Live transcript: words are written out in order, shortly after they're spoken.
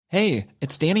Hey,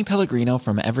 it's Danny Pellegrino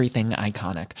from Everything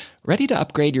Iconic. Ready to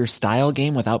upgrade your style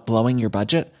game without blowing your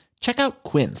budget? Check out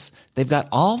Quince. They've got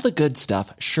all the good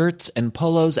stuff, shirts and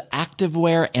polos,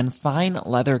 activewear, and fine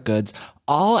leather goods,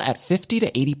 all at 50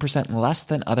 to 80% less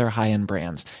than other high-end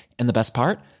brands. And the best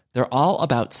part? They're all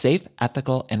about safe,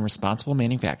 ethical, and responsible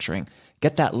manufacturing.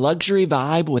 Get that luxury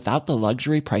vibe without the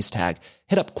luxury price tag.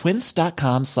 Hit up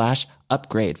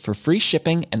quince.com/upgrade for free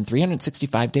shipping and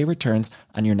 365-day returns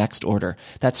on your next order.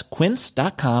 That's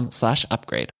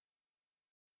quince.com/upgrade.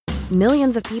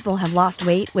 Millions of people have lost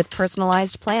weight with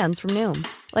personalized plans from Noom.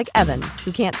 Like Evan,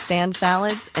 who can't stand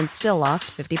salads and still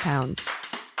lost 50 pounds.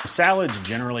 Salads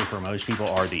generally for most people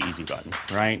are the easy button,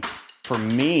 right? For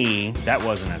me, that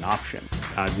wasn't an option.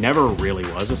 I never really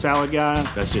was a salad guy.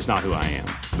 That's just not who I am.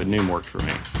 But Noom worked for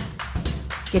me.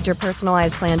 Get your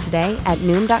personalized plan today at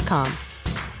Noom.com.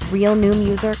 Real Noom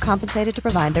user compensated to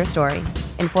provide their story.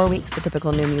 In 4 weeks, the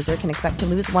typical Noom user can expect to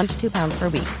lose 1 to 2 pounds per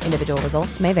week. Individual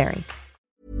results may vary.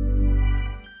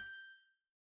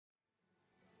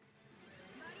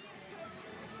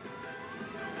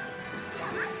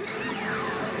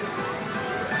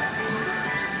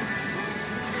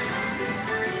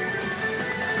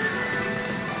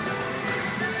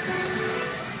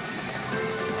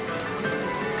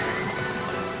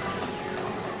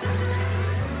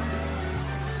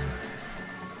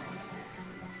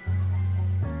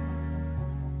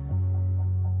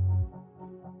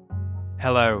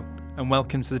 Hello, and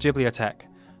welcome to the Ghibliotheque,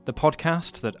 the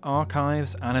podcast that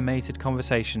archives animated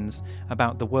conversations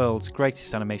about the world's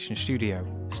greatest animation studio,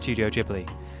 Studio Ghibli.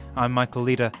 I'm Michael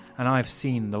Leader, and I've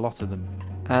seen the lot of them.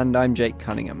 And I'm Jake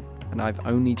Cunningham, and I've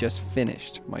only just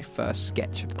finished my first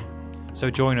sketch of them.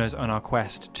 So join us on our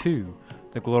quest to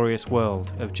the glorious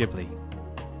world of Ghibli.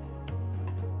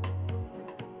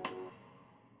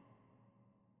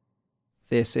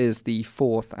 This is the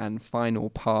fourth and final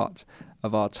part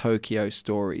of our Tokyo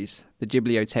Stories, the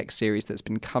Ghibliotheque series that's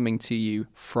been coming to you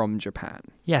from Japan.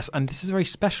 Yes, and this is a very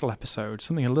special episode,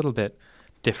 something a little bit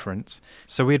different.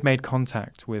 So we had made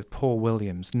contact with Paul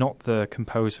Williams, not the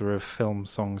composer of film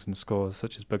songs and scores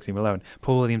such as Bugsy Malone.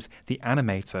 Paul Williams, the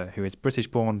animator, who is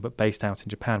British-born but based out in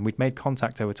Japan. We'd made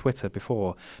contact over Twitter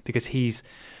before because he's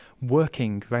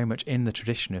working very much in the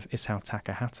tradition of Isao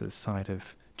Takahata's side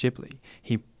of Ghibli.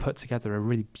 He put together a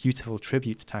really beautiful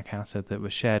tribute to Takahata that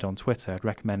was shared on Twitter. I'd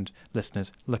recommend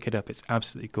listeners look it up. It's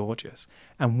absolutely gorgeous.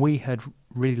 And we had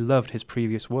really loved his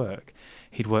previous work.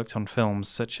 He'd worked on films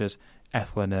such as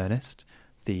Ethel in Ernest,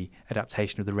 the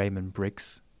adaptation of the Raymond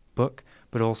Briggs book,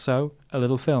 but also a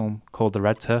little film called The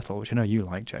Red Turtle, which I know you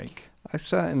like, Jake. I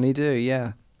certainly do,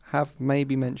 yeah. Have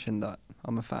maybe mentioned that.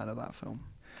 I'm a fan of that film.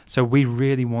 So we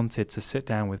really wanted to sit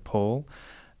down with Paul,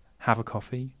 have a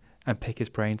coffee, and pick his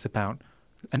brains about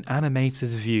an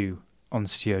animator's view on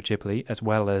Studio Ghibli, as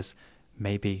well as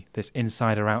maybe this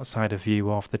insider-outsider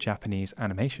view of the Japanese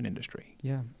animation industry.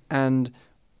 Yeah, and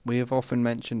we have often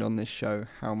mentioned on this show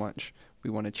how much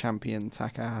we want to champion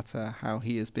Takahata, how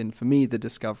he has been, for me, the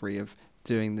discovery of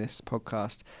doing this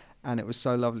podcast. And it was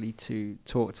so lovely to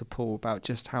talk to Paul about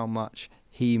just how much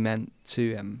he meant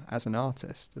to him as an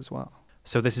artist as well.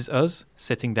 So this is us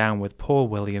sitting down with Paul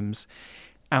Williams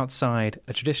outside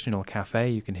a traditional cafe.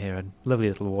 You can hear a lovely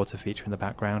little water feature in the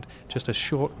background, just a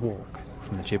short walk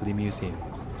from the Ghibli Museum.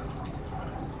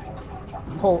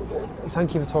 Paul,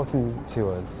 thank you for talking to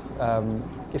us.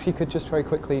 If you could just very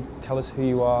quickly tell us who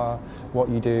you are, what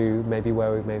you do, maybe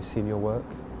where we may have seen your work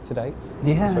to date.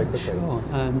 Yeah, sure.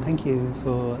 Thank you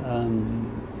for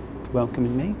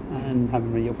welcoming me and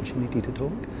having the opportunity to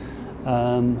talk.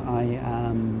 I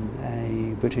am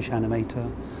a British animator,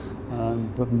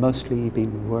 but mostly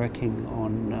been working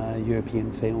on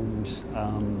European films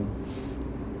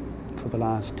for the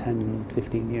last 10,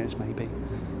 15 years maybe.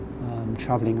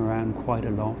 Travelling around quite a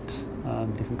lot,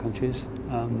 different countries.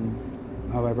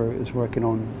 However, I was working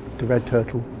on The Red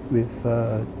Turtle with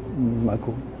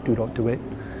Michael Dudok de Wit,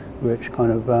 which kind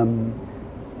of, I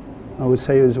would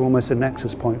say was almost a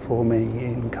nexus point for me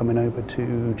in coming over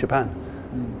to Japan.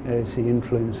 It's the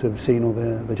influence of seeing all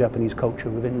the Japanese culture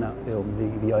within that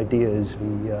film, the ideas,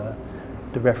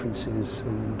 the references,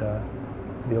 and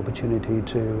the opportunity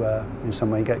to, in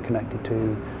some way, get connected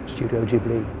to Studio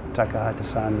Ghibli,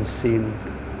 Takahata-san, and seeing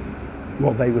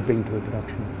what they would bring to the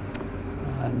production.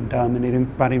 And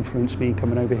that influenced me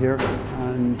coming over here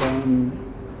and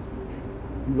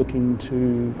looking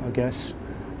to, I guess,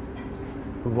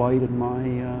 widen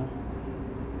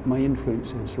my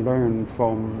influences, learn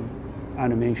from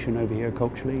animation over here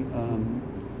culturally,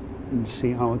 and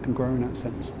see how I can grow in that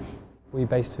sense. Were you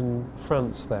based in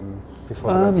France then?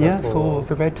 Before For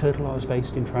The Red Turtle I was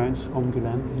based in France,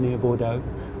 Angoulême, near Bordeaux.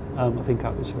 I think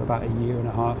that was for about a year and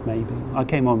a half, maybe. I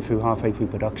came on through halfway through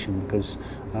production because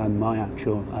my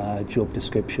actual job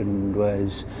description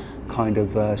was kind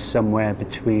of somewhere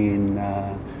between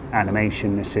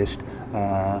animation assist,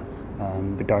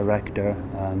 the director,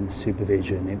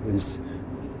 supervision. It was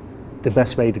the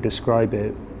best way to describe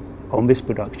it. On this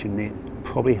production, it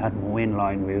probably had more in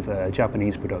line with a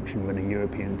Japanese production than a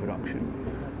European production,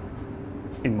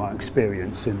 in my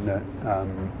experience, in that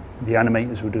the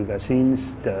animators will do their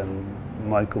scenes,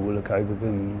 Michael will look over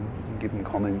them, give them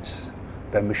comments,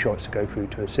 then the shots go through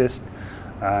to assist,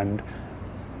 and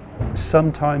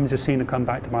sometimes a scene will come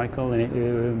back to Michael and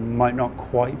it might not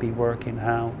quite be working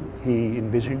how he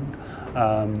envisioned,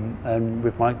 and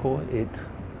with Michael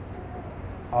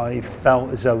I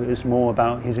felt as though it was more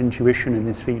about his intuition and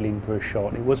his feeling for a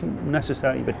shot. It wasn't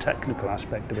necessarily the technical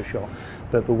aspect of a shot,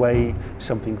 but the way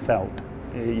something felt.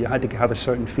 You had to have a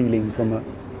certain feeling from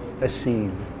a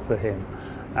scene for him,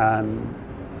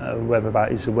 and whether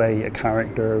that is the way a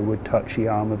character would touch the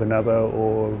arm of another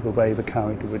or the way the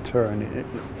character would turn.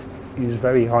 He was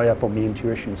very high up on the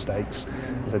intuition stakes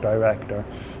as a director,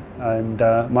 and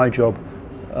my job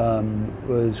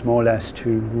was more or less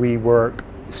to rework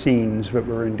scenes that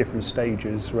were in different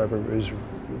stages, whether it was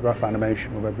rough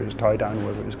animation or whether it was tie down or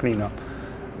whether it was clean up,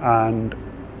 and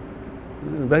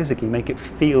basically make it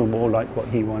feel more like what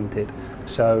he wanted.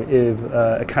 So if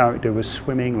a character was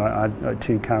swimming, like I had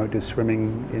two characters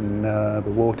swimming in the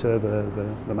water,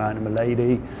 the man and the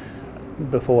lady,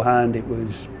 beforehand it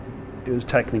was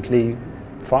technically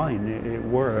fine, it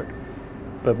worked.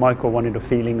 But Michael wanted a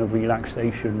feeling of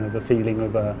relaxation, of a feeling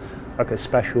of a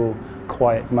special,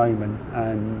 quiet moment,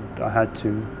 and I had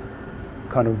to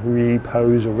kind of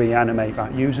repose or reanimate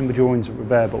that, using the drawings that were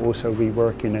there, but also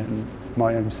reworking it in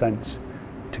my own sense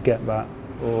to get that.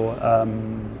 Or,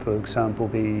 for example,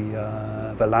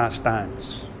 the Last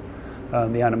Dance. The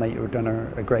animator had done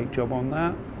a great job on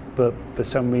that, but for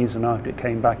some reason after it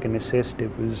came back in assist, it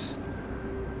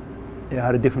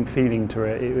had a different feeling to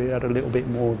it. It had a little bit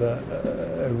more of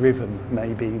a rhythm,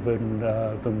 maybe,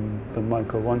 than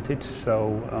Michael wanted.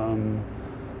 So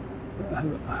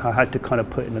I had to kind of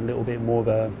put in a little bit more of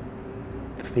a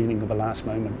feeling of a last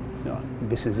moment. You know,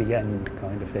 this is the end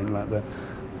kind of thing, like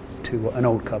an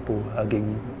old couple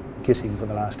hugging, kissing for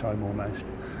the last time almost.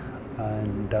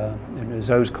 And it was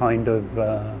those kind of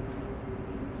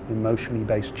emotionally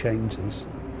based changes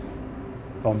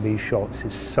on these shots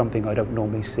is something I don't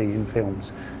normally see in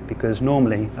films, because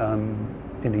normally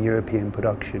in a European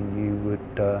production you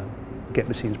would get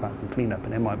the scenes back from cleanup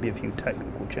and there might be a few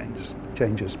technical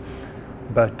changes,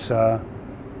 but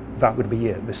that would be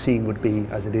it. The scene would be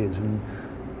as it is, and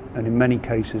in many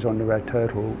cases on the Red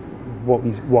Turtle,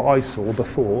 what I saw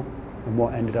before and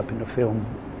what ended up in the film,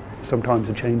 sometimes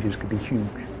the changes could be huge.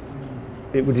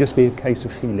 It would just be a case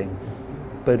of feeling,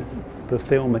 but the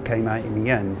film that came out in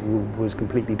the end was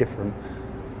completely different,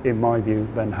 in my view,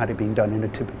 than had it been done in a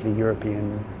typically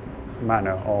European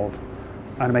manner of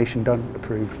animation done,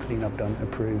 approved, clean-up done,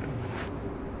 approved.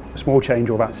 A small change,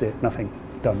 or that's it, nothing,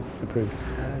 done, approved.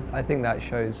 I think that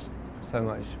shows so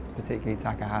much, particularly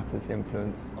Takahata's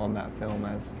influence on that film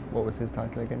as, what was his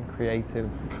title again? Creative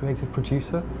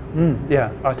producer?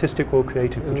 Yeah, artistic or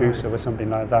creative producer or something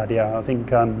like that, yeah. I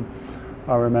think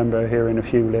I remember hearing a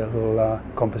few little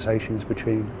conversations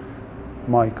between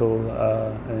Michael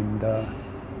and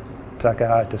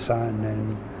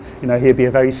Takahata-san, and he'd be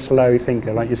a very slow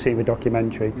thinker, like you see in the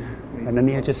documentary, and then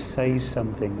he'd just say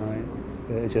something,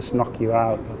 right? It'd just knock you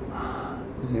out,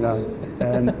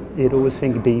 and he'd always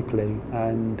think deeply,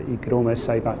 and he could almost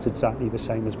say that's exactly the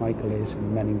same as Michael is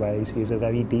in many ways. He's a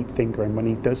very deep thinker, and when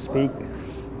he does speak,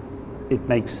 it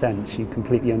makes sense. You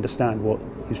completely understand what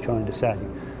he's trying to say.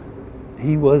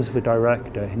 He was the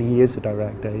director, and he is the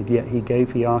director, yet he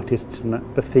gave the artists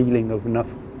the feeling of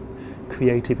enough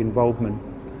creative involvement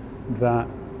that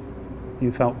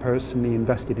you felt personally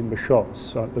invested in the shots.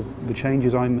 So the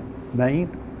changes I made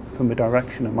from the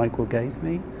direction that Michael gave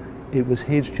me, it was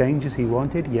his changes he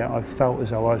wanted, yet I felt as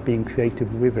though I was being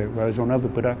creative with it, whereas on other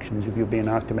productions, if you're being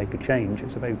asked to make a change,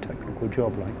 it's a very technical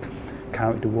job, like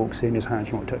character walks in, his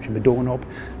hand's not touching the doorknob,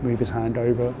 move his hand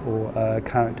over, or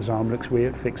character's arm looks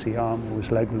weird, fix the arm, or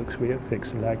his leg looks weird,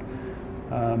 fix the leg.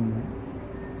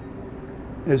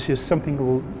 There's just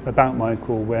something about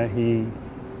Michael where he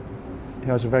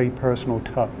has a very personal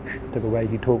touch to the way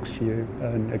he talks to you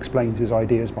and explains his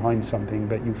ideas behind something,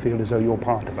 but you feel as though you're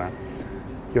part of that.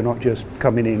 You're not just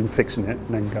coming in, fixing it, and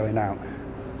then going out.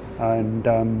 And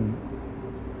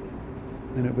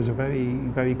it was a very,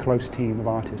 very close team of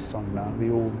artists on that.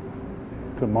 We all,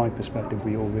 from my perspective,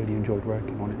 we all really enjoyed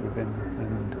working on it with him.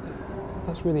 And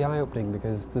That's really eye-opening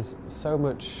because there's so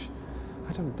much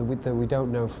that we don't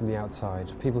know from the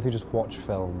outside. People who just watch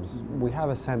films, we have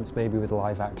a sense maybe with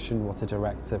live action what a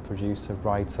director, producer,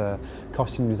 writer,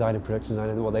 costume designer, production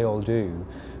designer, what they all do.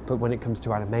 But when it comes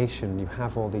to animation, you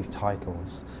have all these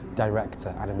titles: director,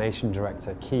 animation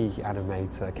director, key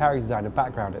animator, character designer,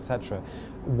 background, etc.,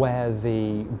 where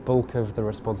the bulk of the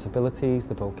responsibilities,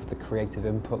 the bulk of the creative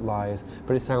input lies.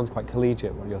 But it sounds quite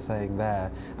collegiate what you're saying there,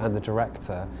 and the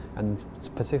director, and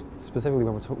specifically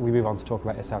when we move on to talk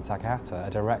about Isao Takahata, a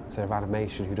director of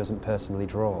animation who doesn't personally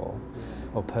draw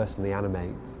or personally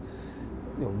animate,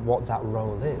 you know, what that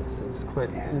role is. It's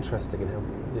quite interesting in how,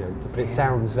 you know, but it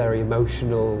sounds very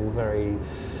emotional, very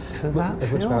much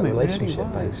about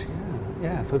relationship based.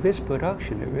 Yeah, for this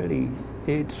production,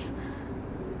 it's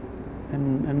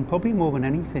and probably more than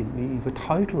anything, the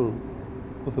title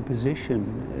of a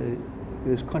position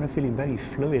is kind of feeling very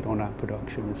fluid on that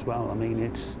production as well. I mean,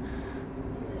 it's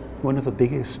one of the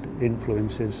biggest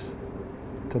influences,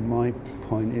 to my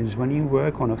point, is when you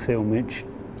work on a film which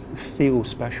feels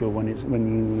special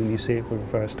when you see it for the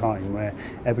first time, where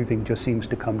everything just seems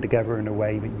to come together in a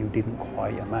way that you didn't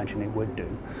quite imagine it would do.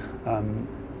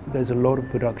 There's a lot of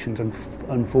productions,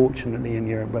 unfortunately, in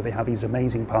Europe where they have these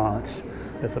amazing parts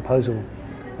of the puzzle,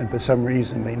 and for some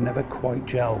reason they never quite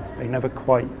gel, they never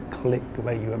quite click the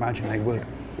way you imagine they would.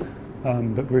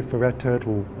 But with the Red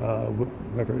Turtle,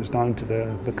 whether it was down to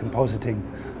the compositing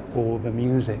or the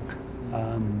music,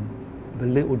 the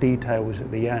little details at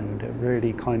the end, it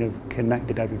really kind of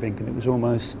connected everything, and it was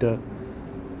almost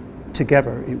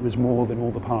together. It was more than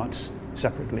all the parts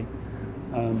separately.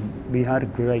 We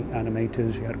had great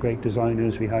animators, we had great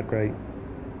designers, we had great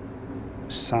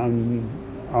sound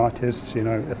artists, you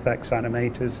know, effects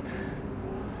animators,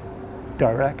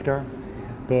 director,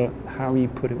 but how he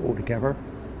put it all together,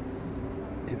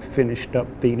 it finished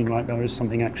up feeling like there was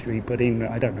something extra he put in.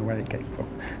 I don't know where it came from.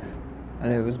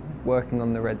 And it was working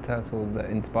on the Red Turtle that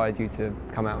inspired you to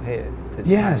come out here to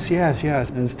Yes.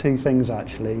 There's two things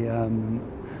actually.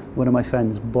 One of my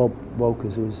friends, Bob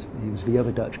Wolkers, he was the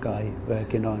other Dutch guy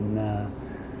working on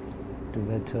the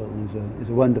Red Turtle. He's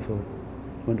a wonderful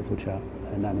chap,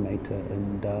 an animator,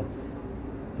 and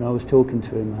I was talking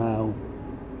to him how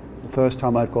the first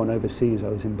time I'd gone overseas, I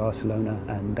was in Barcelona,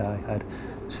 and I had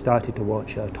started to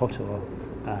watch Totoro,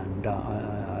 and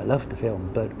I loved the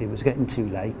film, but it was getting too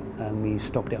late, and we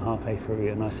stopped it halfway through,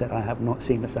 and I said, I have not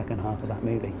seen the second half of that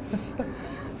movie.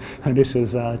 And this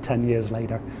was 10 years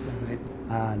later.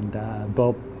 And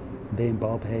Bob,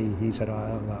 he said,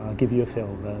 I'll give you a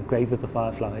film, Grave of the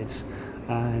Fireflies.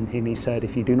 And he said,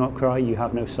 if you do not cry, you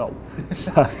have no soul.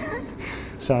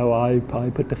 So I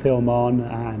put the film on,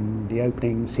 and the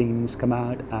opening scenes come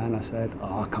out, and I said,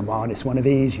 oh, come on, it's one of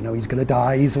these, you know, he's going to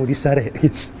die, he's already said it,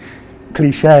 it's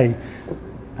cliche.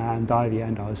 And by the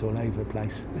end, I was all over the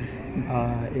place.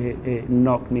 It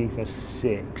knocked me for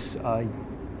 6. I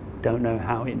don't know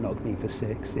how it knocked me for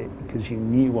 6, because you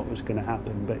knew what was going to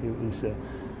happen, but it was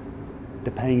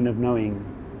the pain of knowing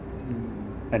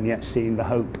and yet seeing the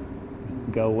hope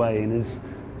go away. And as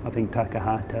I think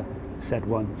Takahata said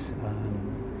once,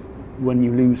 when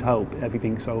you lose hope,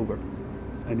 everything's over.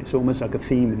 And it's almost like a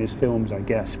theme in his films, I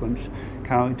guess. Once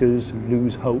characters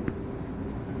lose hope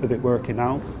of it working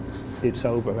out, it's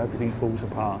over, everything falls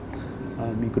apart.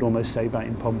 You could almost say that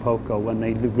in Pompoko, when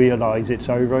they realise it's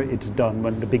over, it's done.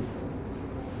 When the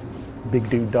big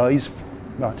dude dies,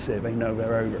 that's it, they know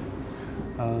they're over.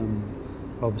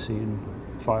 Obviously in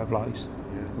Fireflies,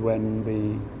 when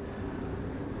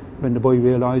the boy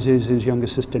realises his younger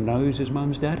sister knows his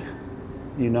mum's dead,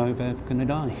 you know they're going to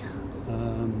die.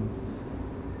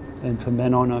 And from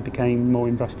then on I became more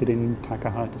invested in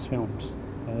Takahata's films.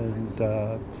 And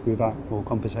through that, more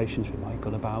conversations with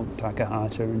Michael about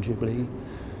Takahata and Ghibli.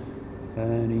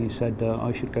 And he said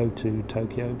I should go to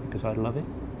Tokyo because I'd love it.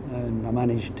 And I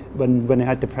managed, when they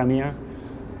had the premiere,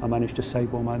 I managed to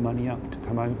save all my money up to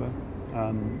come over.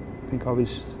 I think it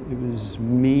was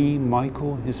me,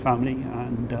 Michael, his family,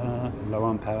 and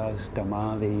Laurent Perez,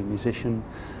 Delmavi, musician.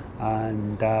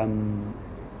 And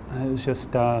it was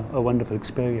just a wonderful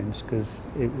experience, because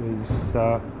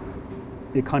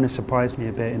it kind of surprised me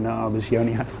a bit in that I was the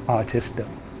only artist that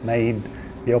made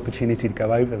the opportunity to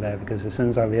go over there, because as soon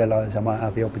as I realised I might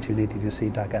have the opportunity to see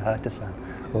Takahata-san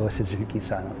or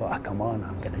Suzuki-san, I thought, come on,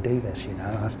 I'm going to do this, you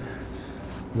know.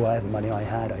 Whatever money I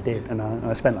had, I did. And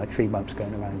I spent like 3 months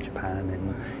going around Japan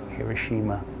and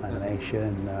Hiroshima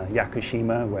Animation,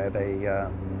 Yakushima, where they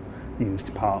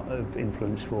used part of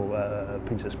influence for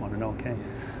Princess Mononoke.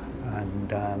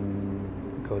 And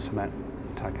of course I met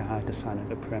Takahata-san at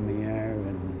the premiere,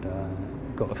 and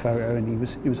got a photo, and he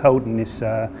was holding this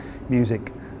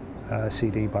music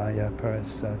CD by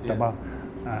Perez Daba,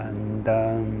 and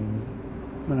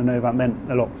I know that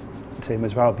meant a lot to him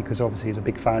as well, because obviously he's a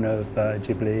big fan of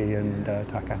Ghibli and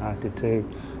Takahata too.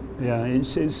 Yeah,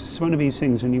 it's one of these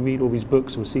things when you read all these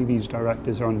books or see these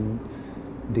directors on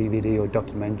DVD or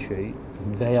documentary,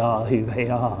 they are who they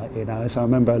are, you know. So I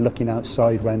remember looking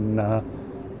outside when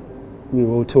we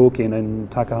were all talking, and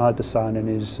Takahata-san and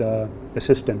his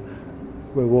assistant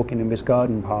were walking in this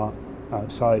garden park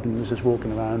outside, and he was just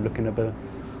walking around looking at the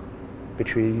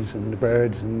trees and the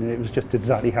birds, and it was just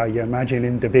exactly how you imagine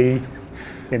him to be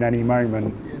in any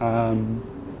moment.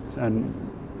 And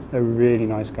a really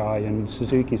nice guy, and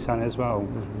Suzuki-san as well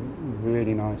was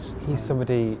really nice. He's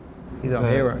somebody. He's our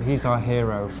hero. He's our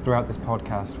hero throughout this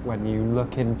podcast. When you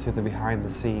look into the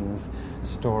behind-the-scenes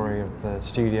story of the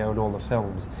studio and all the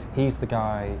films, he's the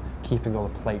guy keeping all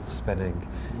the plates spinning,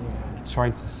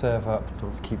 trying to serve up,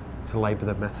 not to labour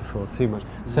the metaphor too much,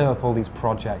 serve up all these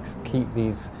projects, keep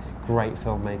these great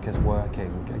filmmakers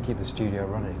working, and keep the studio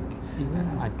running.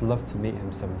 Yeah. I'd love to meet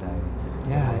him someday.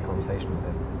 Have a conversation with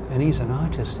him. And he's an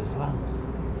artist as well.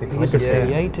 He's a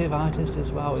creative artist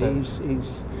as well. So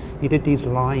he did these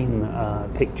line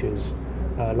pictures,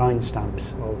 line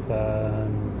stamps of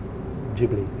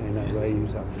Ghibli, you know, where you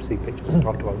see pictures of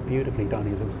Totoro. Beautifully done.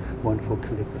 He's a wonderful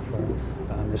calligrapher.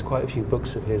 There's quite a few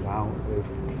books of his out with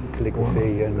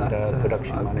calligraphy and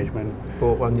production management.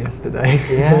 Bought one yesterday.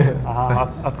 Yeah,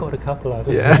 I've got a couple of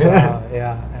them.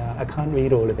 Yeah. I can't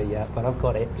read all of it yet, but I've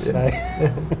got it. So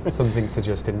something to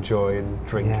just enjoy and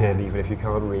drink in, even if you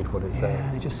can't read what it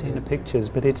says. Yeah, just seeing the pictures,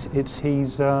 but he's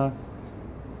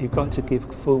you've got to give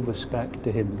full respect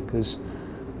to him, because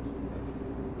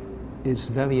it's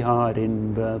very hard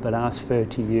in the last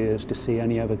 30 years to see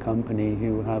any other company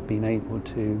who have been able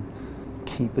to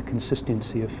keep the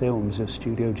consistency of films that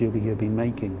Studio Ghibli have been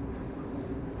making.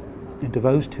 And to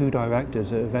those two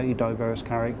directors are very diverse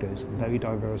characters, very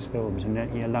diverse films, and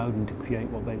yet he allowed them to create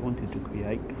what they wanted to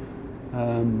create.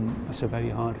 That's a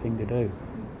very hard thing to do.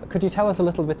 Could you tell us a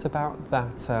little bit about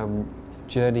that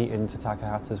journey into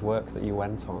Takahata's work that you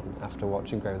went on after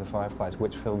watching Grave of the Fireflies?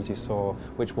 Which films you saw,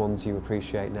 which ones you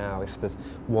appreciate now, if there's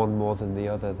one more than the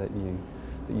other that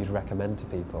you'd recommend to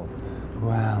people?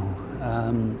 Well,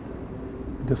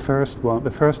 the first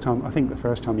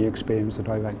time you experience the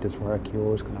director's work, you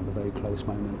always can have a very close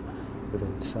moment with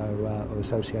it. So, or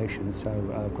association. So,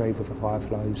 Grave of the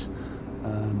Fireflies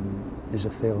is a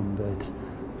film that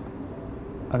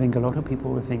I think a lot of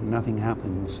people would think nothing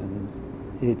happens, and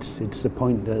it's the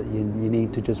point that you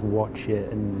need to just watch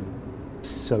it and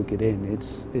soak it in.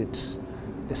 It's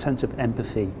a sense of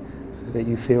empathy that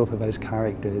you feel for those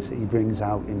characters that he brings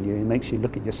out in you. It makes you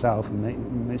look at yourself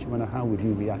and makes you wonder, how would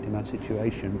you react in that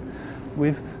situation?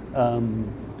 With,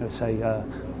 let's say,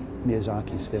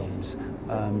 Miyazaki's films,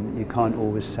 you can't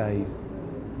always say,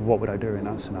 what would I do in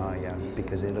that scenario?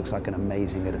 Because it looks like an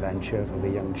amazing adventure for the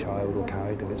young child or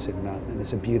character that's in that, and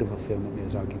it's a beautiful film that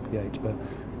Miyazaki creates. But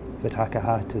for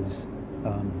Takahata's,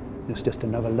 it's just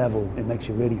another level. It makes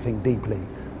you really think deeply.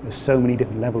 There's so many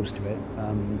different levels to it.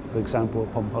 For example,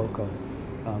 Pompoko,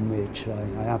 which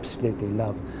I absolutely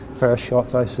love. First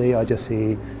shots I just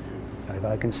see, if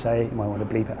I can say, you might want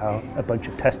to bleep it out, a bunch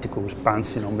of testicles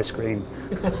bouncing on the screen.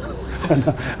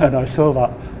 and I saw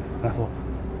that, and I thought,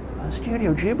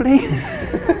 Studio Ghibli?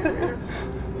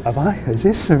 Is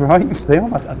this the right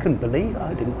film? I couldn't believe it.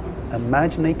 I didn't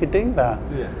imagine they could do that.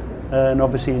 Yeah. And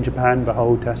obviously in Japan, the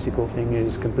whole testicle thing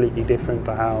is completely different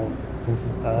to how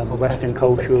Western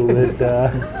culture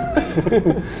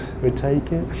would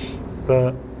take it.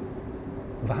 But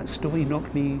that story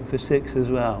knocked me for 6 as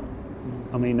well.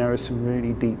 I mean, there are some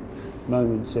really deep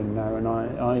moments in there, and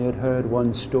I had heard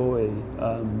one story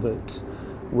that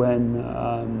when,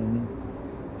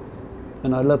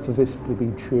 and I love for this to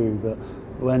be true, but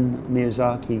when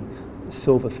Miyazaki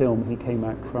saw the film, he came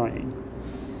out crying,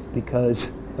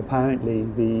 because apparently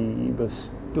the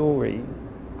story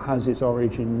has its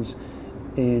origins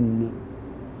in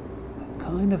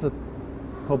kind of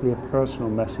probably a personal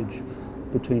message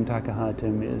between Takahata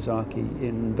and Miyazaki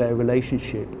in their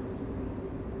relationship,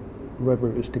 whether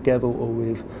it was together or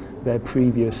with their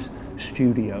previous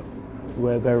studio,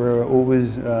 where there are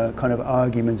always kind of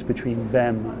arguments between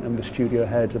them and the studio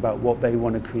heads about what they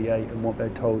want to create and what they're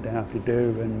told they have to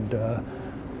do, and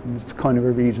it's kind of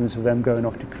a reasons for them going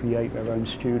off to create their own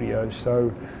studio.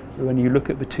 So when you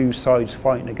look at the two sides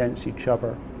fighting against each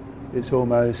other, it's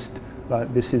almost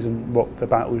like this isn't what the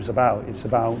battle is about. It's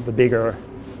about the bigger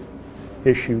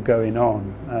issue going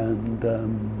on, and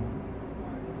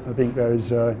I think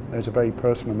there's a very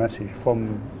personal message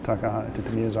from Takahata to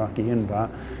Miyazaki in that,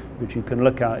 which you can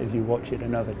look at if you watch it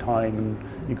another time, and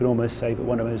you can almost say that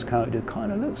one of those characters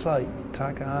kind of looks like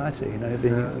Takahata, you know,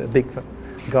 the big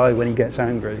guy when he gets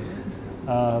angry.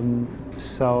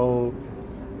 So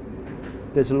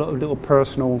there's a lot of little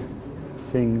personal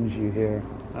things you hear,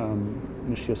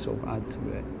 which just sort of add to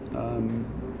it.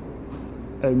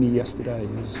 Only Yesterday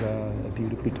is a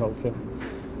beautifully told film.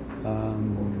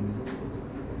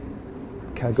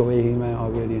 Kaguya-hime I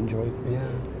really enjoyed. Yeah.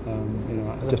 You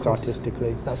know, just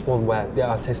artistically. That's one where,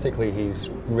 artistically he's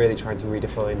really trying to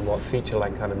redefine what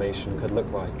feature-length animation could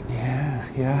look like. Yeah,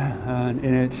 and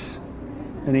it's,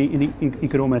 and you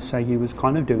could almost say he was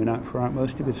kind of doing that throughout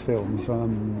most of his films.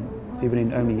 Even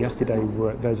in Only Yesterday,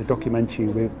 there's a documentary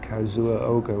with Kazuo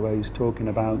Oga where he's talking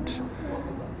about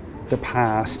the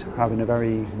past having a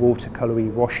very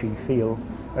watercolory, washy feel,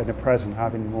 and the present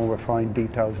having more refined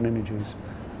details and images.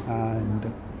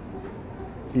 And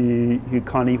you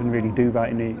can't even really do that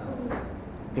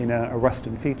in a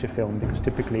Western feature film, because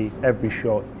typically every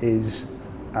shot is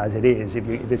as it is. If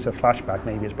it's a flashback,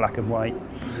 maybe it's black and white.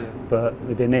 Yeah. But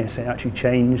within this, it actually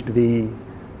changed the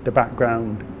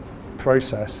background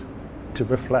process to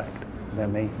reflect the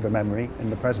memory in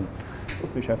the present,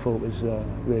 which I thought was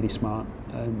really smart.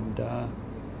 And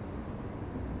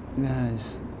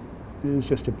it was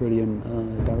just a brilliant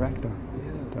director.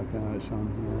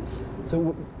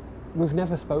 So we've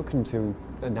never spoken to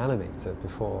an animator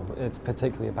before. It's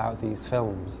particularly about these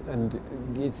films, and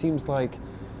it seems like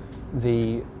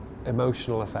the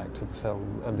emotional effect of the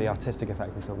film and the artistic effect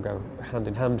of the film go hand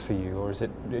in hand for you, or do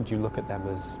you look at them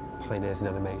as pioneers in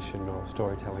animation or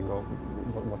storytelling, or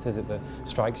what is it that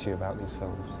strikes you about these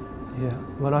films? Yeah,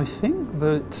 well, I think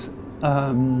that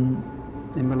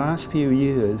in the last few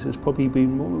years there's probably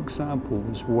been more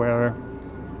examples where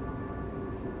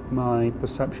my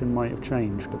perception might have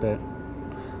changed a bit.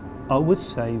 I would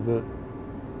say that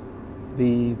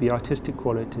the artistic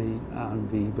quality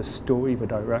and the story, the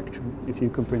direction, if you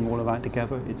can bring all of that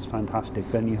together, it's fantastic.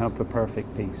 Then you have the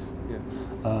perfect piece. Yeah.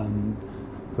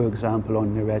 For example,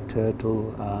 on The Red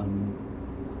Turtle,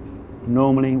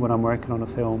 normally when I'm working on a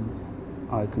film,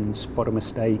 I can spot a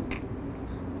mistake,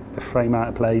 a frame out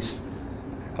of place,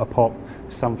 a pop,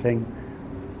 something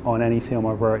on any film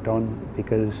I've worked on,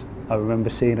 because I remember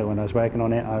seeing it when I was working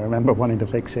on it. I remember wanting to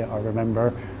fix it. I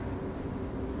remember,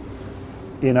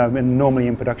 you know, and normally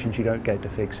in productions you don't get to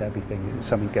fix everything.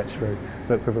 Something gets through.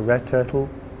 But for The Red Turtle,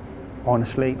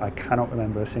 honestly, I cannot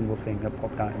remember a single thing that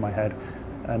popped out in my head,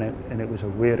 and it was a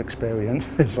weird experience.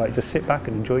 It's like, just sit back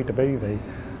and enjoy the movie.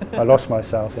 I lost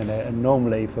myself in it, and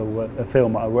normally for a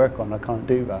film that I work on, I can't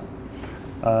do that.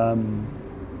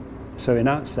 So in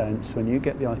that sense, when you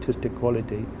get the artistic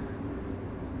quality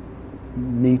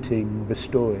meeting the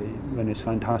story, when it's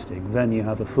fantastic, then you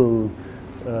have a full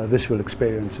visceral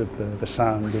experience of the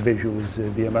sound, the visuals,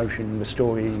 the emotion, the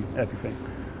story, everything.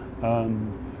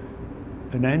 And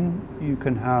then you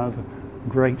can have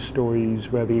great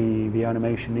stories where the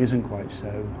animation isn't quite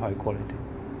so high quality.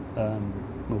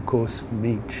 Of course, from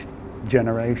each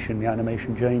generation, the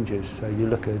animation changes. So you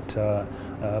look at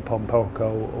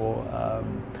Pompoko or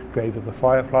Grave of the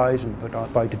Fireflies,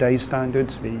 and by today's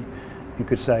standards, you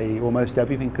could say almost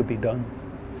everything could be done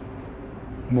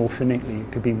more finitely.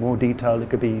 It could be more detailed. It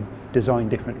could be designed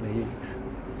differently.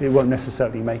 It won't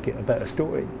necessarily make it a better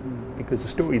story, because the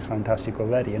story is fantastic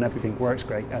already and everything works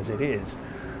great as it is.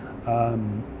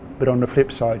 But on the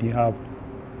flip side, you have,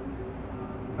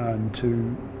 and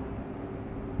to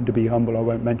be humble, I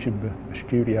won't mention the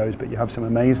studios, but you have some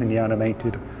amazingly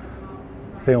animated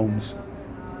films.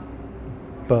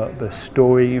 But the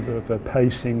story, the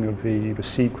pacing of the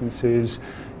sequences,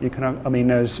 you can have, I mean,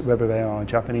 there's, whether they are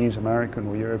Japanese, American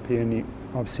or European,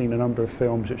 I've seen a number of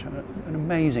films which have an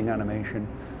amazing animation.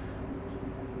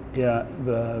 Yeah,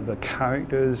 the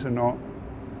characters are not,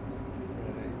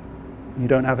 you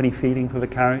don't have any feeling for the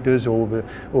characters, or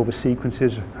the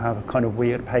sequences have a kind of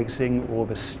weird pacing, or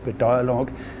the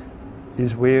dialogue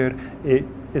is weird. It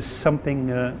is something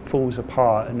that falls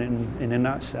apart, and in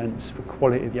that sense, the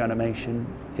quality of the animation,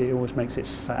 it always makes it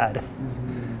sad,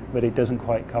 but it doesn't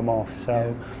quite come off.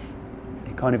 So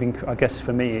it kind of, I guess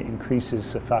for me, it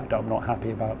increases the fact that I'm not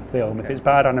happy about the film. Okay. If it's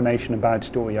bad animation and bad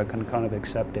story, I can kind of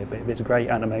accept it. But if it's great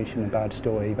animation and bad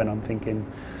story, then I'm thinking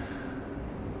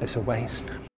it's a waste.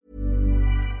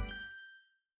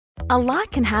 A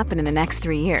lot can happen in the next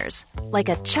 3 years. Like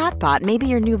a chatbot may be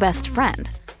your new best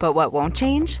friend. But what won't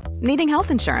change? Needing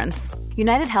health insurance.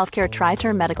 United Healthcare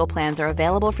Tri-Term Medical Plans are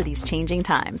available for these changing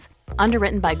times.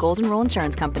 Underwritten by Golden Rule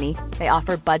Insurance Company, they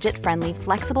offer budget-friendly,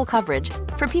 flexible coverage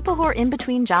for people who are in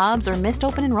between jobs or missed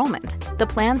open enrollment. The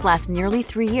plans last nearly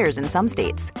 3 years in some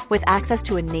states, with access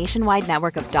to a nationwide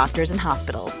network of doctors and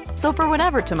hospitals. So for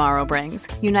whatever tomorrow brings,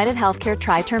 United Healthcare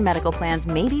Tri-Term Medical Plans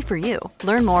may be for you.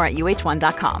 Learn more at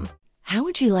uh1.com. How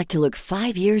would you like to look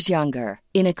 5 years younger?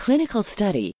 In a clinical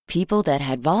study, people that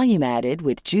had volume added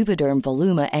with Juvederm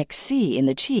Voluma XC in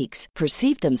the cheeks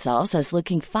perceived themselves as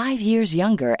looking 5 years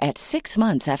younger at 6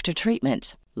 months after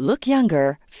treatment. Look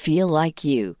younger, feel like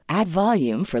you. Add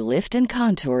volume for lift and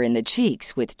contour in the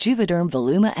cheeks with Juvederm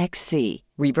Voluma XC.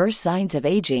 Reverse signs of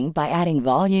aging by adding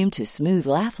volume to smooth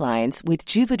laugh lines with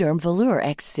Juvederm Volure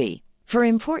XC. For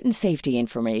important safety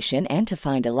information and to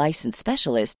find a licensed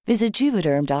specialist, visit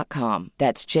Juvederm.com.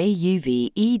 That's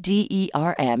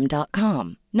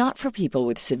JUVEDERM.com. Not for people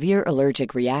with severe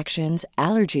allergic reactions,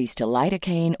 allergies to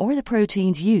lidocaine, or the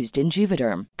proteins used in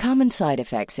Juvederm. Common side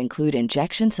effects include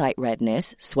injection site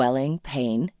redness, swelling,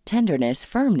 pain, tenderness,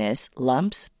 firmness,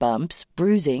 lumps, bumps,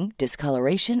 bruising,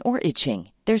 discoloration, or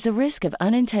itching. There's a risk of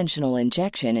unintentional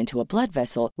injection into a blood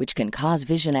vessel, which can cause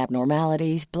vision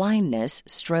abnormalities, blindness,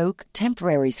 stroke,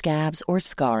 temporary scabs, or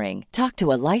scarring. Talk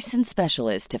to a licensed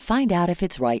specialist to find out if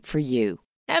it's right for you.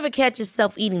 Ever catch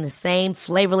yourself eating the same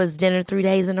flavorless dinner 3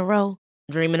 days in a row?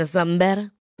 Dreaming of something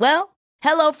better? Well,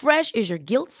 HelloFresh is your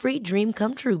guilt-free dream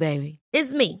come true, baby.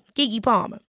 It's me, Keke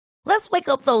Palmer. Let's wake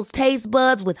up those taste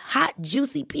buds with hot,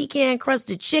 juicy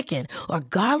pecan-crusted chicken or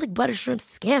garlic butter shrimp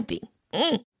scampi.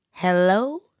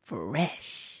 Hello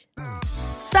Fresh.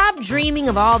 Stop dreaming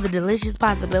of all the delicious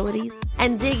possibilities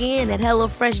and dig in at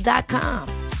HelloFresh.com.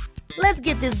 Let's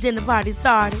get this dinner party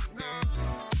started.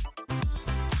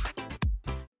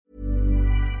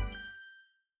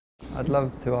 I'd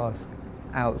love to ask,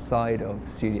 outside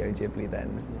of Studio Ghibli then,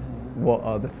 what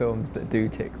are the films that do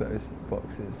tick those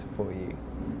boxes for you?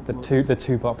 The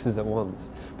two boxes at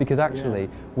once. Because actually,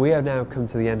 we have now come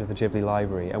to the end of the Ghibli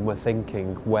library and we're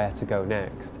thinking where to go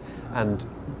next. And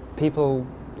people,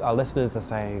 our listeners are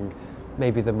saying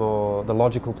maybe the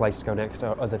logical place to go next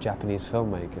are other Japanese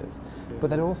filmmakers. But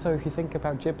then also, if you think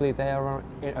about Ghibli, they are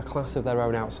a class of their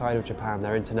own outside of Japan.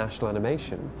 They're international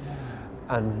animation.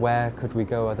 And where could we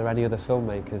go? Are there any other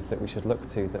filmmakers that we should look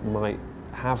to that might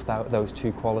have those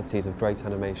two qualities of great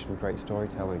animation, great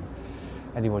storytelling?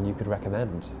 Anyone you could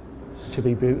recommend? To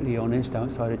be brutally honest,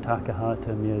 outside of Takahata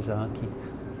and Miyazaki,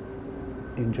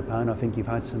 in Japan, I think you've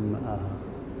had some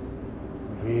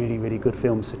really, really good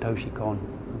films. Satoshi Kon,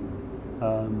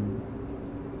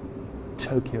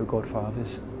 Tokyo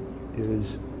Godfathers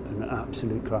is an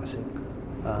absolute classic.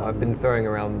 I've been throwing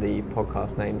around the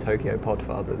podcast name Tokyo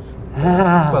Podfathers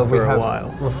for a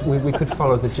while. We could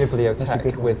follow the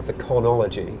Ghibliotheque with the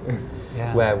Konology,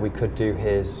 where we could do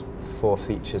his 4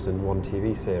 features and 1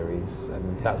 TV series,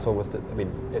 and that's almost,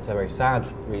 it's a very sad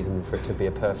reason for it to be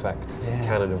a perfect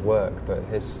canon of work, but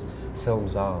his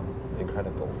films are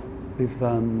incredible. With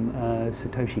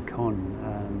Satoshi Kon,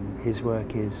 his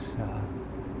work is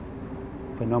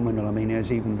phenomenal. I mean,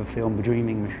 there's even the film The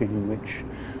Dreaming Machine, which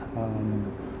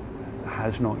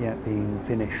has not yet been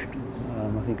finished.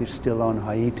 I think it's still on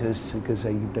hiatus because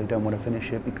they don't want to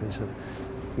finish it because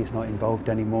he's not involved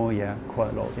anymore. Yeah,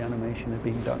 quite a lot of the animation has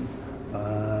been done.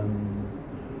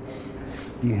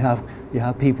 You have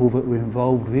people that were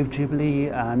involved with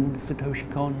Ghibli and Satoshi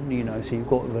Kon, so you've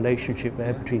got a relationship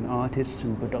there between artists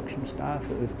and production staff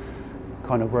that have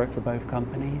kind of worked for both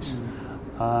companies.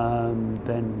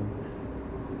 Then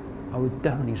I would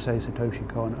definitely say Satoshi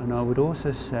Kon, and I would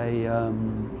also say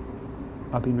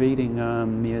I've been reading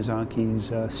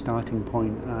Miyazaki's Starting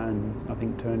Point and I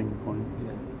think Turning Point,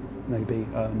 maybe,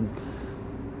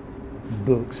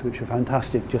 books which are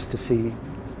fantastic just to see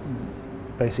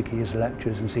basically his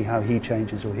lectures and see how he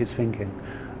changes or his thinking,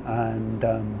 and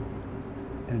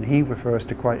he refers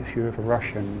to quite a few of the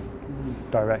Russian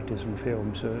directors and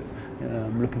films,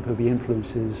 looking for the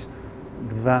influences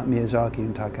that Miyazaki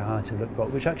and Takahata look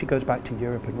at, which actually goes back to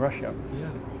Europe and Russia.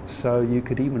 So you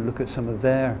could even look at some of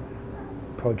their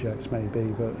projects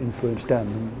maybe that influenced them,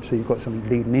 and so you've got something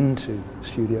leading into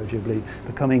Studio Ghibli.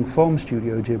 But coming from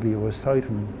Studio Ghibli or aside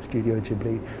from Studio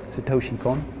Ghibli, Satoshi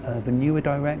Kon. The newer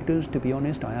directors, to be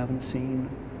honest, I haven't seen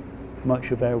much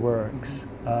of their works.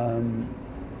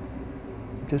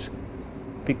 Just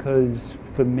because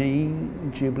for me,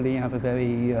 Ghibli have a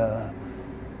very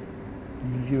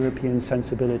European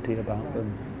sensibility about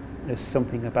them. There's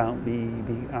something about the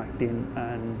acting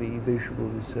and the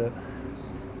visuals that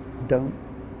don't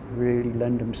really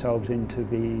lend themselves into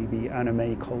the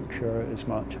anime culture as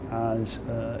much as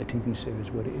a TV series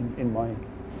would, in my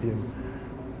view.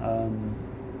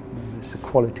 It's the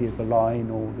quality of the line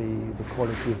or the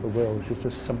quality of the worlds. It's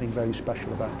just something very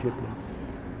special about Ghibli.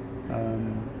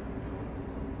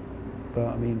 But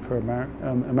I mean, for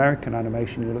American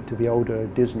animation, you look to the older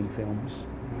Disney films,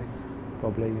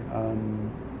 probably,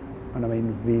 and I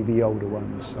mean the older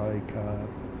ones, like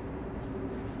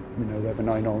where the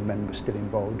 9 old men were still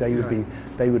involved.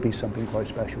 They would be something quite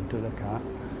special to look at.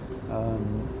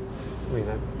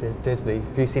 Disney.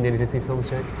 Have you seen any Disney films,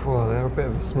 Jake? Well, they're a bit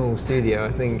of a small studio.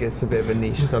 I think it's a bit of a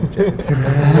niche subject.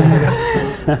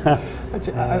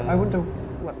 Actually, I wonder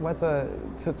whether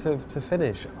to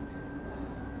finish.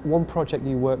 One project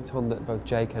you worked on that both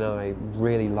Jake and I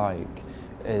really like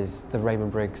is the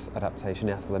Raymond Briggs adaptation,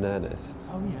 Ethel and Ernest.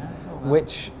 Oh yeah.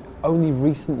 Which only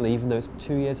recently, even though it's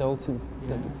 2 years old since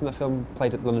the film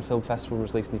played at the London Film Festival and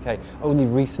was released in the UK, only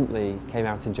recently came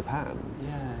out in Japan.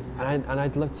 Yeah. And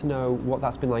I'd love to know what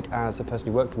that's been like as a person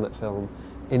who worked on that film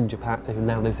in Japan, who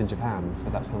now lives in Japan, for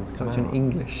that film to come out. Such an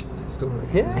English story.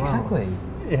 Yeah, as well. Exactly.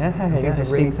 Yeah,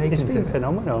 it's been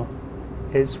phenomenal.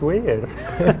 It's weird.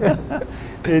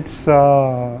 It's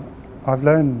I've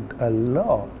learned a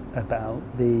lot about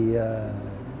the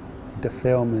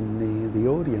film and the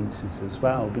audiences as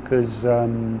well, because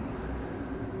obviously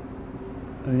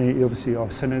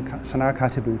Sanao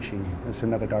Katabuchi is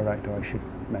another director I should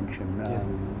mention.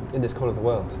 In this corner of the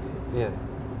world,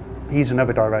 he's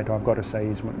another director. I've got to say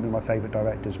he's one of my favourite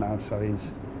directors now. So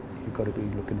you've got to be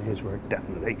looking at his work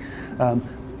definitely.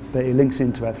 But it links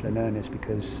into Ethel and Ernest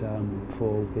because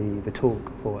for the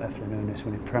talk for Ethel and Ernest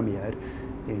when it premiered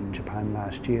in Japan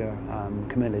last year,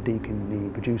 Camilla Deakin,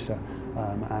 the producer,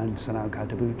 and Sanao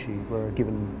Katabuchi were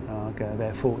given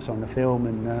their thoughts on the film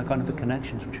and kind of the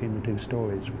connections between the two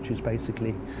stories, which is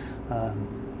basically a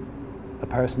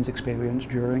person's experience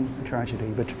during a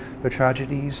tragedy. But the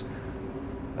tragedies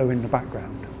are in the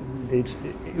background.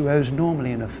 Whereas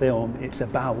normally in a film, it's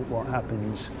about what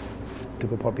happens to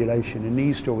the population. In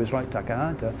these stories, like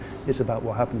Takahata, it's about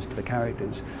what happens to the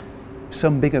characters.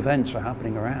 Some big events are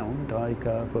happening around, like,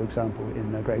 for example,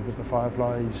 in Grave of the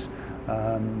Fireflies.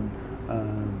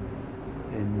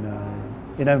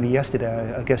 In only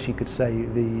yesterday, I guess you could say,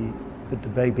 at the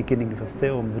very beginning of the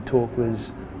film, the talk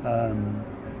was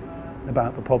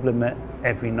about the problem that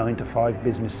every 9-to-5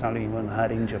 business salaryman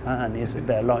had in Japan, is that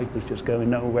their life was just going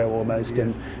nowhere almost.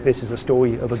 And this is a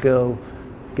story of a girl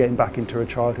getting back into her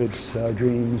childhood's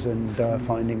dreams and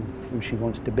finding who she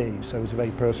wants to be. So it was a very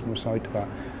personal side to that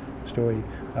story.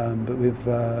 But with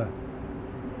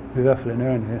Ethel and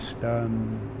Ernest,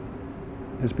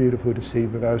 it's beautiful to see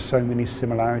that there are so many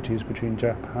similarities between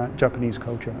Japanese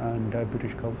culture and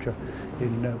British culture.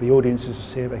 In the audiences to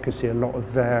see it, they could see a lot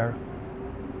of their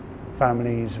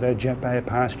families, their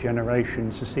past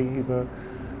generations, to see that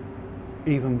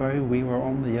even though we were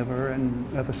on the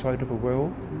other side of the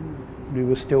world, we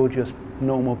were still just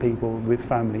normal people with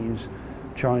families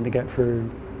trying to get through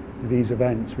these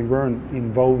events. We weren't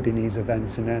involved in these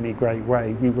events in any great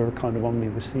way. We were kind of on the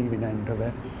receiving end of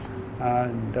it.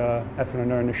 And Ethel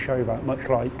and Ernest show that, much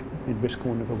like In This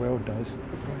Corner of the World does.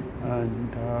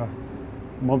 And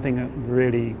one thing that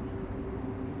really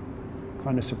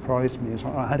kind of surprised me is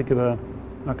I had to give a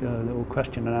little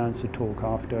question and answer talk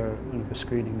after one of the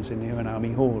screenings in the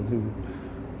Iwanami Hall, who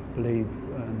believe,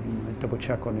 double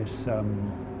check on this, a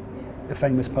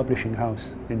famous publishing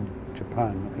house in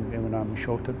Japan, I think Iwanami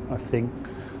Shoten, I think,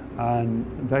 and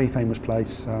a very famous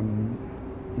place in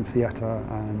theatre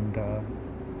and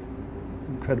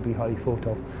incredibly highly thought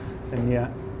of. And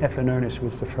yet, Ethel and Ernest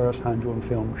was the first hand-drawn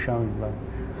film shown there.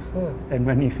 Yeah. And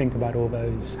when you think about all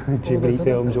those Ghibli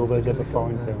films, all those other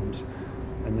foreign films,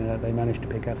 and they managed to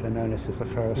pick Ethel and Ernest as the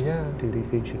first 2D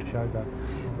feature to show that.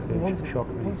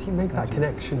 Once you make that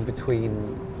connection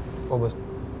between almost,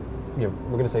 we're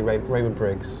going to say Raymond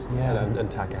Briggs and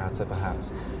Takahata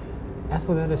perhaps,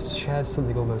 Ethel and Ernest shares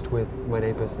something almost with My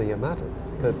Neighbours the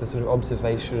Yamadas, the sort of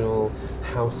observational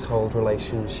household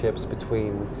relationships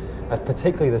between,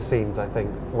 particularly the scenes, I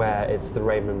think, where it's the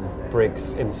Raymond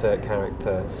Briggs insert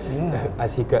character,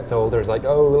 as he gets older, is like,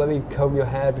 oh, let me comb your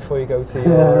hair before you go to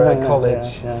your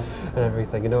college and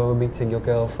everything, we're meeting your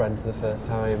girlfriend for the first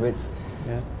time. It's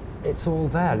all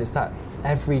there. It's that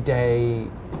everyday,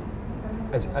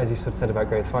 as you sort of said about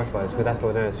Grave of the Fireflies, with Ethel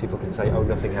and Ernest, people can say, oh,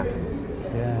 nothing happens.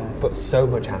 But so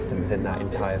much happens in that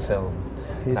entire film,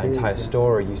 that entire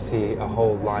story. You see a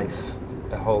whole life,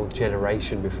 a whole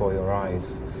generation before your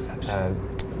eyes,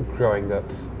 growing up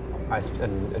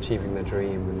and achieving their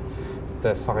dream. And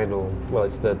the final,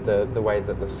 it's the way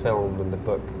that the film and the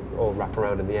book all wrap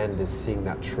around in the end is seeing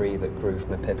that tree that grew from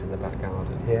the pip in the back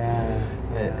garden.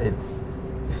 It's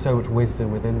so much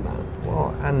wisdom within that.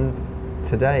 Well, and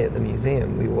today at the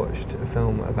museum we watched a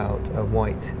film about a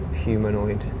white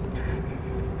humanoid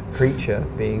creature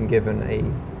being given a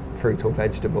fruit or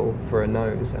vegetable for a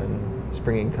nose and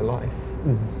springing to life.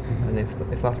 And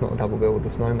if that's not a double bill with the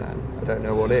snowman, I don't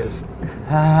know what is.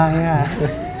 Yeah.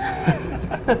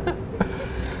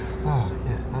 Oh,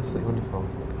 yeah, absolutely wonderful.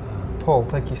 Paul,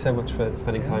 thank you so much for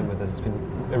spending time with us. It's been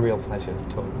a real pleasure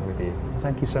talking with you.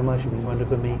 Thank you so much. It's been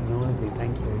wonderful meeting all of you.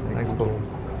 Thank you. Thanks, Paul.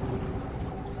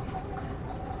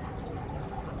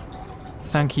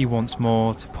 Thank you once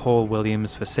more to Paul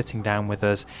Williams for sitting down with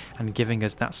us and giving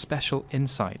us that special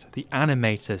insight, the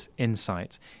animator's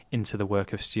insight into the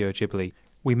work of Studio Ghibli.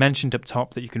 We mentioned up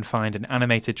top that you can find an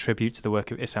animated tribute to the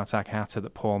work of Isao Takahata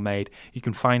that Paul made. You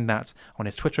can find that on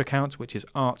his Twitter account, which is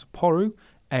artporu,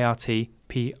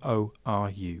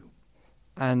 ARTPORU.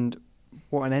 And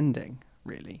what an ending,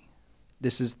 really.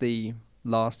 This is the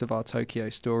last of our Tokyo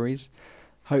stories.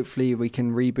 Hopefully we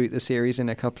can reboot the series in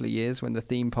a couple of years when the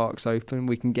theme parks open.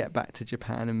 We can get back to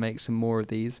Japan and make some more of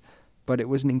these. But it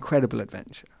was an incredible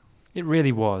adventure. It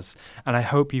really was. And I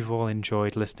hope you've all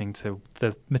enjoyed listening to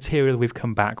the material we've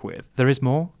come back with. There is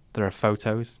more. There are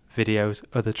photos, videos,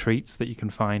 other treats that you can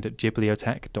find at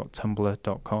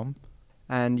ghibliotech.tumblr.com.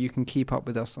 And you can keep up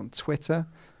with us on Twitter.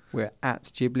 We're at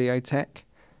Ghibliotech.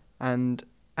 And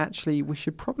actually, we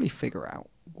should probably figure out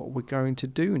what we're going to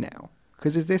do now.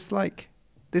 Because this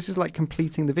is like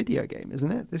completing the video game,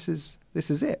 isn't it? This is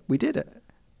it. We did it.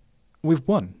 We've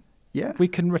won. Yeah. We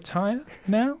can retire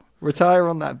now? Retire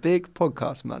on that big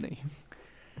podcast money.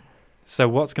 So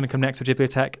what's going to come next with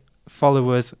Ghibliotech?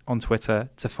 Follow us on Twitter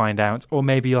to find out, or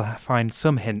maybe you'll find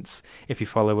some hints if you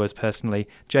follow us personally.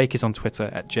 Jake is on Twitter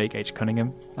at Jake H.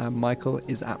 Cunningham. And Michael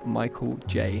is at Michael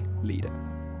J. Leader.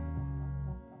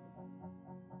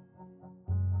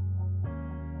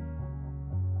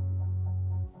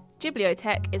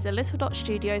 Ghibliotech is a Little Dot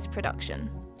Studios production.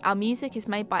 Our music is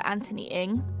made by Anthony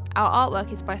Ng, our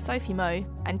artwork is by Sophie Moe,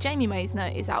 and Jamie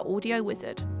Meisner is our audio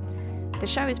wizard. The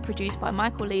show is produced by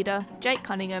Michael Leader, Jake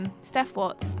Cunningham, Steph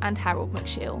Watts, and Harold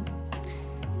McShiel.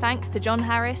 Thanks to John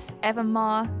Harris, Evan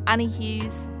Marr, Annie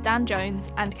Hughes, Dan Jones,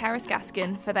 and Karis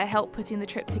Gaskin for their help putting the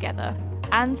trip together,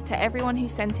 and to everyone who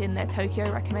sent in their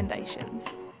Tokyo recommendations.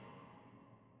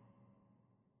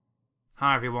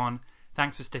 Hi everyone,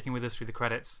 thanks for sticking with us through the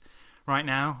credits. Right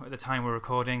now, at the time we're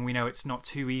recording, we know it's not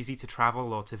too easy to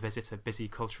travel or to visit a busy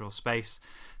cultural space,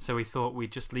 so we thought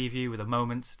we'd just leave you with a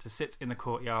moment to sit in the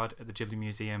courtyard at the Ghibli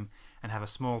Museum and have a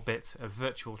small bit of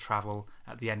virtual travel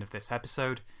at the end of this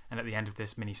episode and at the end of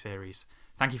this mini-series.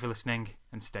 Thank you for listening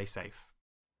and stay safe.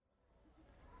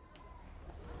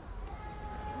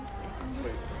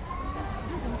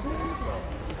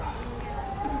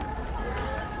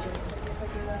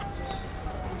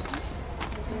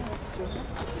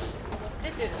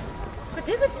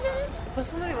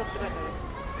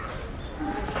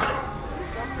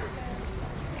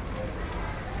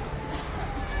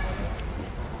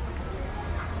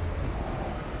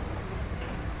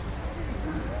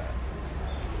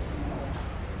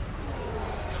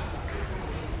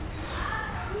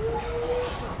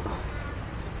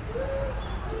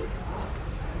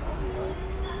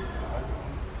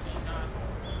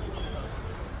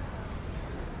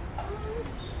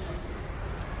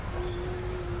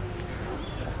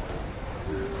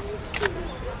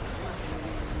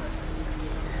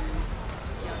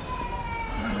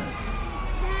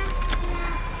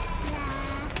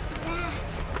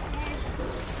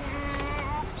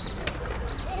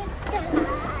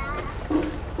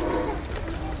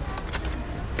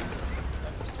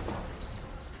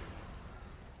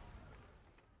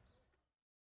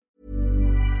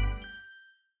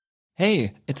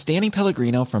 Hey, it's Danny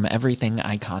Pellegrino from Everything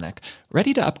Iconic.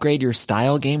 Ready to upgrade your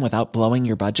style game without blowing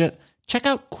your budget? Check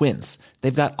out Quince.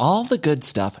 They've got all the good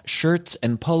stuff, shirts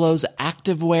and polos,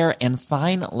 activewear, and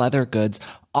fine leather goods,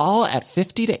 all at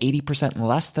 50 to 80%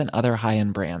 less than other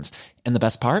high-end brands. And the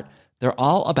best part? They're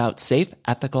all about safe,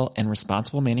 ethical, and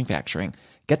responsible manufacturing.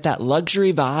 Get that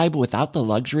luxury vibe without the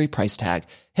luxury price tag.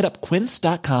 Hit up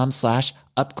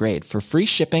quince.com/upgrade for free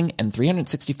shipping and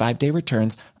 365-day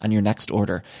returns on your next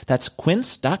order. That's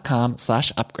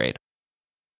quince.com/upgrade.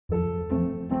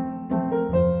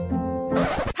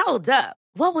 Hold up.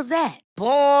 What was that?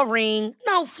 Boring.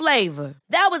 No flavor.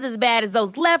 That was as bad as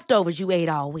those leftovers you ate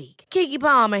all week. Keke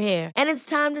Palmer here, and it's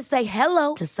time to say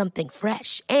hello to something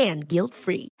fresh and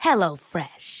guilt-free. Hello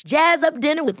Fresh. Jazz up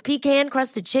dinner with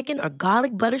pecan-crusted chicken or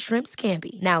garlic butter shrimp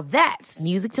scampi. Now that's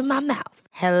music to my mouth.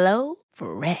 Hello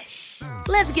Fresh.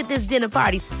 Let's get this dinner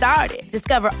party started.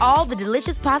 Discover all the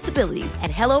delicious possibilities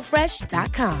at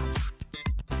HelloFresh.com.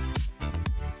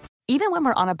 Even when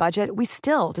we're on a budget, we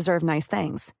still deserve nice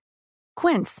things.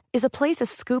 Quince is a place to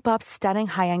scoop up stunning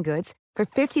high-end goods for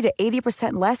 50 to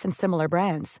 80% less than similar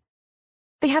brands.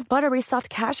 They have buttery soft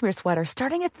cashmere sweaters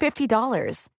starting at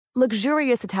 $50,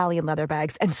 luxurious Italian leather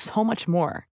bags, and so much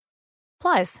more.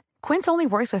 Plus, Quince only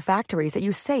works with factories that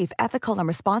use safe, ethical, and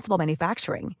responsible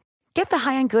manufacturing. Get the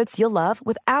high-end goods you'll love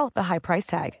without the high price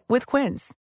tag with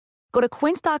Quince. Go to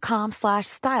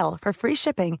quince.com/style for free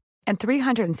shipping and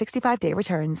 365-day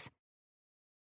returns.